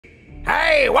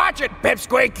Hey, watch it,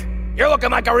 Pipsqueak. You're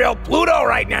looking like a real Pluto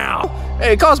right now.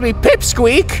 He calls me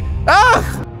Pipsqueak.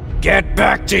 Ugh! Get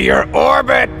back to your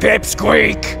orbit,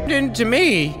 Pipsqueak. Into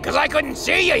me. Cause I couldn't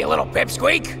see you, you little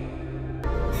Pipsqueak.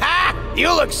 Ha!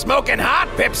 You look smoking hot,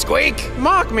 Pipsqueak.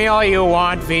 Mock me all you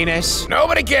want, Venus.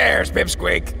 Nobody cares,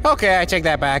 Pipsqueak. Okay, I take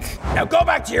that back. Now go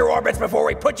back to your orbits before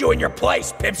we put you in your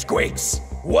place,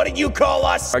 Pipsqueaks. What did you call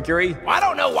us? Mercury? I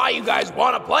don't know why you guys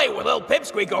want to play with little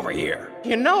Pipsqueak over here.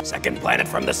 You know, Second planet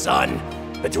from the sun,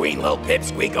 between little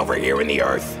Pipsqueak over here and the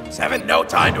Earth. Seventh no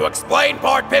time to explain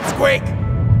part, Pipsqueak.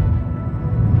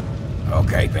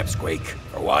 Okay, Pipsqueak.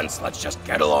 For once, let's just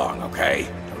get along,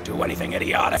 okay? Don't do anything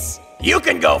idiotic. You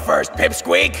can go first,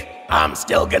 Pipsqueak. I'm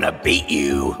still gonna beat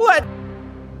you. what?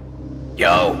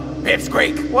 Yo,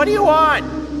 Pipsqueak. What do you want?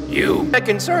 You. That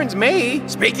concerns me.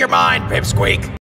 Speak your mind, Pipsqueak.